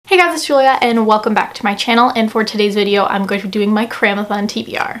Hey guys, it's Julia and welcome back to my channel, and for today's video I'm going to be doing my cramathon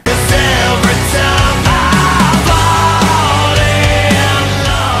TBR.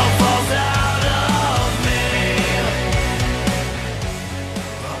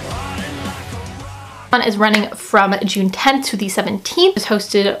 Is running from June 10th to the 17th. It's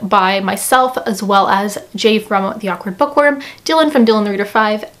hosted by myself as well as Jay from The Awkward Bookworm, Dylan from Dylan the Reader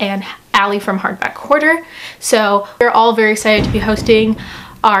 5, and Allie from Hardback Hoarder. So we're all very excited to be hosting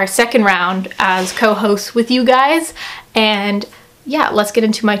our second round as co-hosts with you guys. And yeah, let's get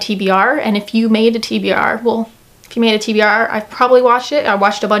into my TBR. And if you made a TBR, well, if you made a TBR, I've probably watched it. I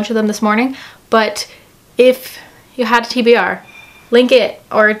watched a bunch of them this morning. But if you had a TBR, link it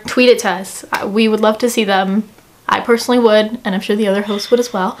or tweet it to us. We would love to see them. I personally would, and I'm sure the other hosts would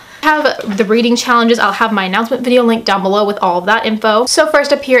as well. I have the reading challenges. I'll have my announcement video linked down below with all of that info. So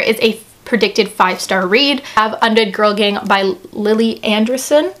first up here is a predicted 5-star read. I have Undead Girl Gang by Lily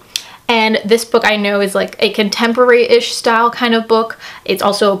Anderson. And this book I know is like a contemporary-ish style kind of book. It's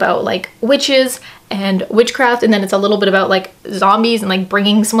also about like witches and witchcraft, and then it's a little bit about like zombies and like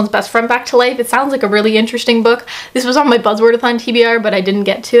bringing someone's best friend back to life. It sounds like a really interesting book. This was on my Buzzwordathon TBR, but I didn't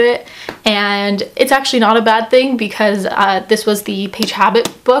get to it. And it's actually not a bad thing because this was the Page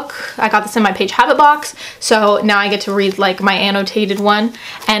Habit book. I got this in my Page Habit box, so now I get to read like my annotated one,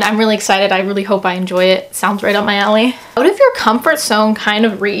 and I'm really excited. I really hope I enjoy it. Sounds right up my alley. Out of your comfort zone kind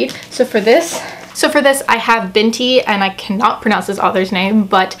of read. So for this I have Binti, and I cannot pronounce this author's name,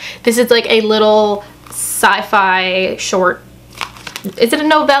 but this is like a little sci-fi short. Is it a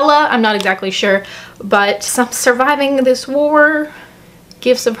novella? I'm not exactly sure, but some surviving this war,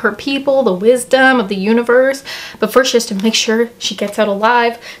 gifts of her people, the wisdom of the universe, but first she has to make sure she gets out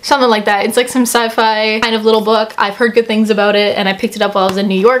alive, something like that. It's like some sci-fi kind of little book. I've heard good things about it, and I picked it up while I was in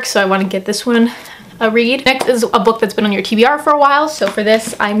New York, so I want to get this one a read. Next is a book that's been on your TBR for a while. So for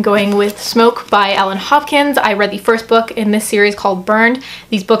this, I'm going with Smoke by Ellen Hopkins. I read the first book in this series called Burned.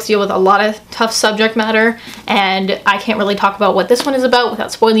 These books deal with a lot of tough subject matter, and I can't really talk about what this one is about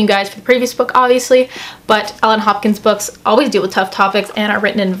without spoiling you guys for the previous book, obviously. But Ellen Hopkins books always deal with tough topics and are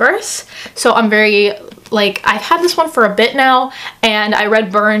written in verse. So I'm very, like, I've had this one for a bit now, and I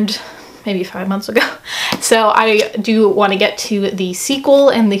read Burned maybe 5 months ago. So I do want to get to the sequel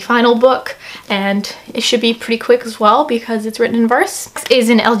and the final book, and it should be pretty quick as well because it's written in verse. This is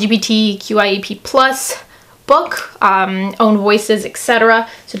an LGBTQIAP+ book, own voices, etc.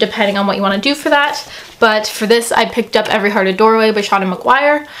 So depending on what you want to do for that. But for this, I picked up Every Heart a Doorway by Shauna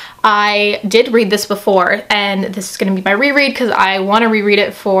McGuire. I did read this before, and this is going to be my reread because I want to reread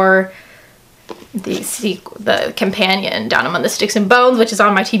it for the companion, Down Among the Sticks and Bones, which is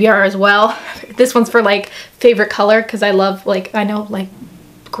on my TBR as well. This one's for like favorite color because I love, like, I know like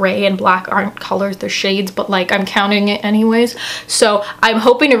gray and black aren't colors, they're shades, but like I'm counting it anyways. So I'm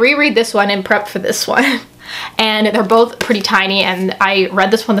hoping to reread this one and prep for this one. And they're both pretty tiny, and I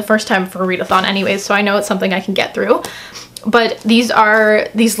read this one the first time for a readathon anyways, so I know it's something I can get through. But these are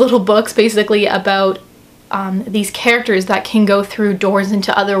these little books basically about these characters that can go through doors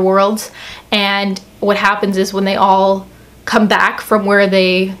into other worlds, and what happens is when they all come back from where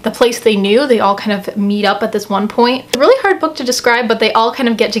the place they knew, they all kind of meet up at this one point. It's a really hard book to describe, but they all kind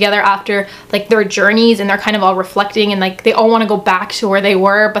of get together after like their journeys, and they're kind of all reflecting, and like they all want to go back to where they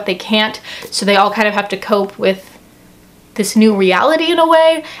were, but they can't, so they all kind of have to cope with this new reality in a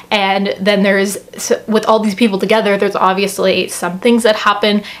way. And then there's, with all these people together, there's obviously some things that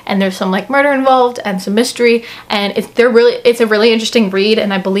happen, and there's some like murder involved and some mystery, and it's a really interesting read.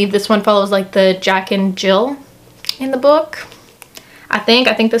 And I believe this one follows like the Jack and Jill in the book. I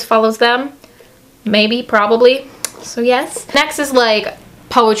think this follows them, maybe, probably. So yes. Next is like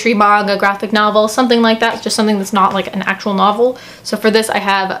poetry, manga, graphic novel, something like that. It's just something that's not like an actual novel. So for this I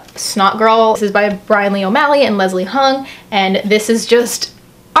have Snot Girl. This is by Brian Lee O'Malley and Leslie Hung, and this is just,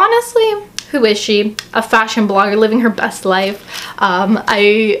 honestly, who is she? A fashion blogger living her best life.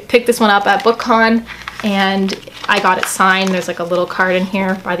 I picked this one up at BookCon, and I got it signed. There's like a little card in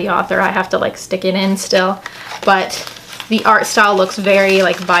here by the author. I have to like stick it in still, but the art style looks very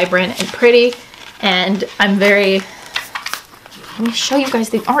like vibrant and pretty, and let me show you guys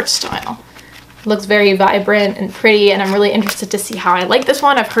the art style. It looks very vibrant and pretty, and I'm really interested to see how I like this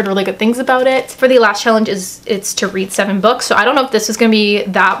one. I've heard really good things about it. For the last challenge it's to read 7 books. So I don't know if this is gonna be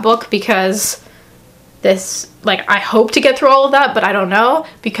that book, because this, like, I hope to get through all of that, but I don't know,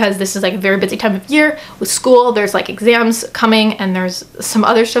 because this is like a very busy time of year with school. There's like exams coming, and there's some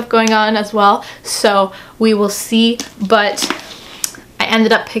other stuff going on as well. So we will see, but I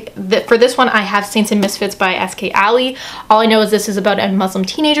ended up for this one I have Saints and Misfits by S.K. Alley. All I know is this is about a Muslim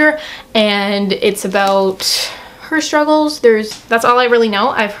teenager, and it's about her struggles. That's all I really know.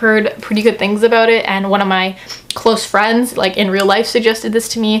 I've heard pretty good things about it, and one of my close friends, like in real life, suggested this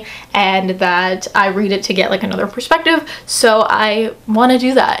to me, and that I read it to get like another perspective. So I want to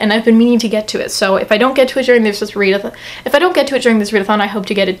do that, and I've been meaning to get to it. So if I don't get to it during this readathon, I hope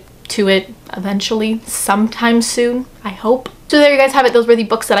to get to it eventually, sometime soon, I hope. So there you guys have it. Those were the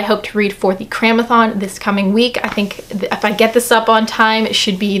books that I hope to read for the cramathon this coming week. I think if I get this up on time, it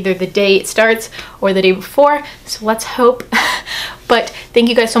should be either the day it starts or the day before. So let's hope. But thank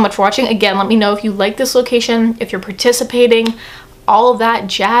you guys so much for watching. Again, let me know if you like this location, if you're participating, all of that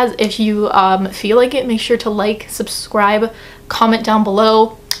jazz. If you feel like it, make sure to like, subscribe, comment down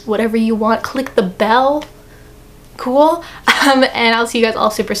below, whatever you want. Click the bell. Cool. And I'll see you guys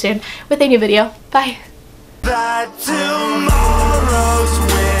all super soon with a new video. Bye. That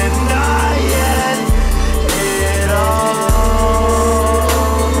tomorrow's